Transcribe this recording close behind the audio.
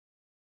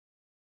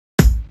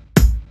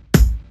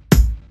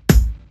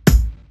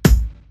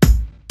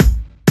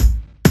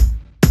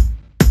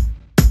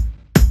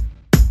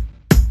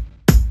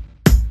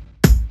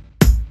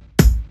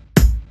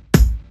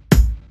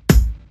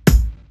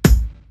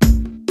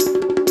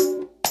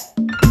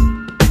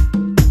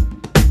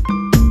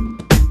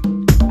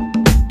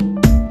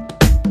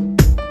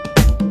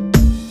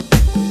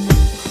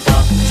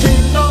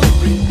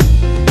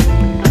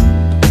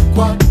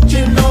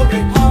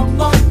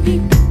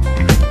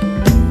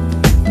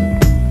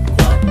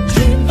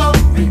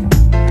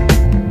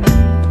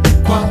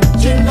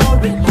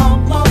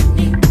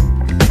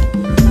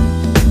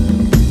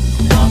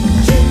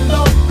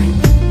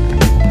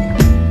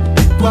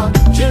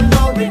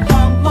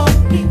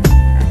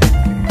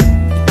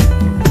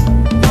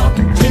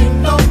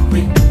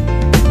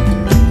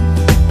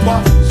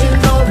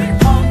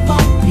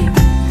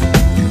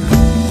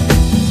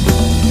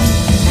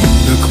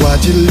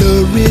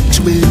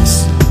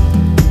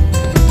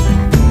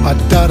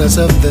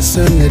the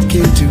sun that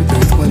came to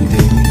earth one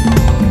day.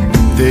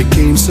 They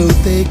came so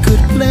they could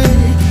play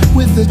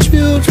with the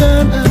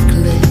children of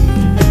clay.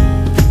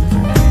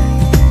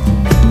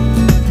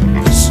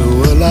 So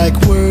alike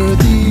were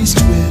these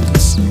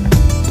twins.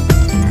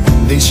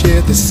 They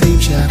shared the same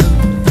shadow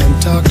and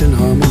talked in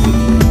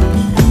harmony.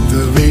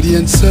 The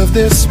radiance of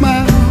their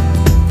smile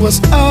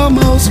was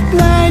almost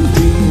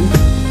blinding.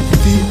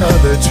 The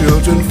other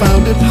children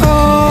found it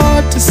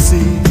hard to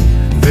see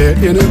their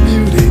inner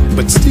beauty,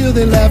 but still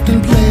they laughed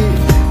and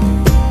played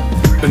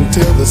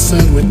until the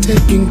sun went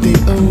taking day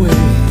away.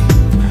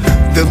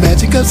 The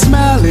magic of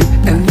smiling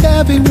and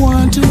loving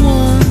one to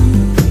one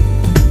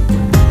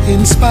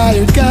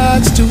inspired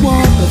gods to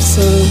want of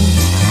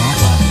sons.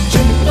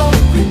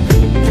 Kwajilori,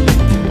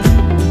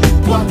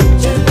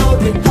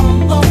 Kwajilori,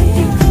 Kwajilori,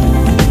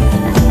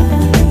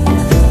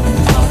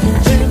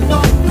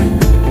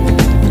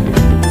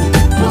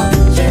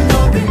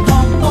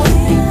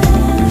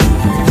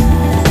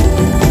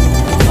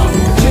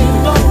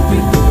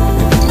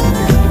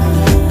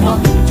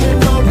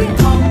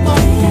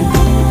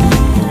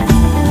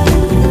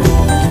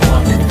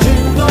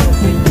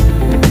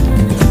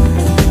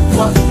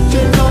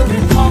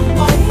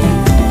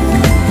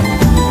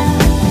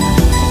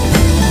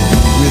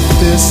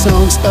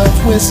 songs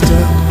of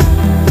wisdom,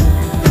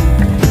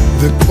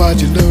 the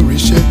Kwajilori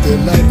shed their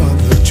light on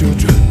the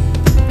children,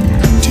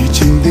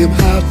 teaching them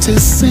how to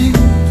sing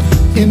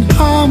in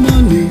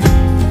harmony.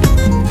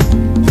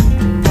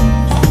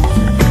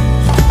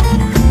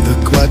 The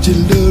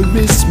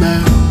Kwajilori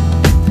smile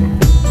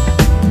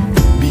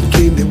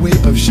became their way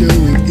of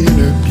showing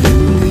inner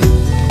beauty.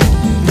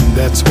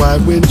 That's why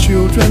when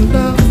children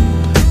love,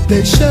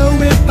 they show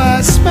it by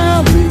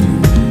smiling.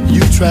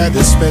 You try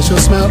this special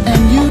smile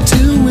and you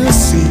too will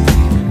see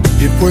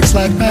it works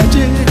like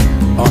magic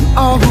on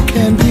all who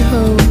can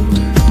behold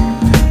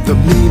the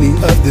meaning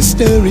of the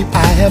story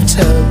I have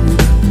told.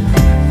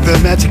 The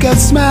magic of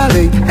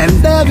smiling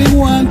and loving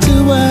one to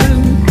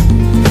one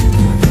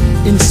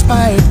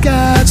inspired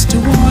gods to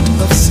want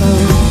of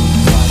song.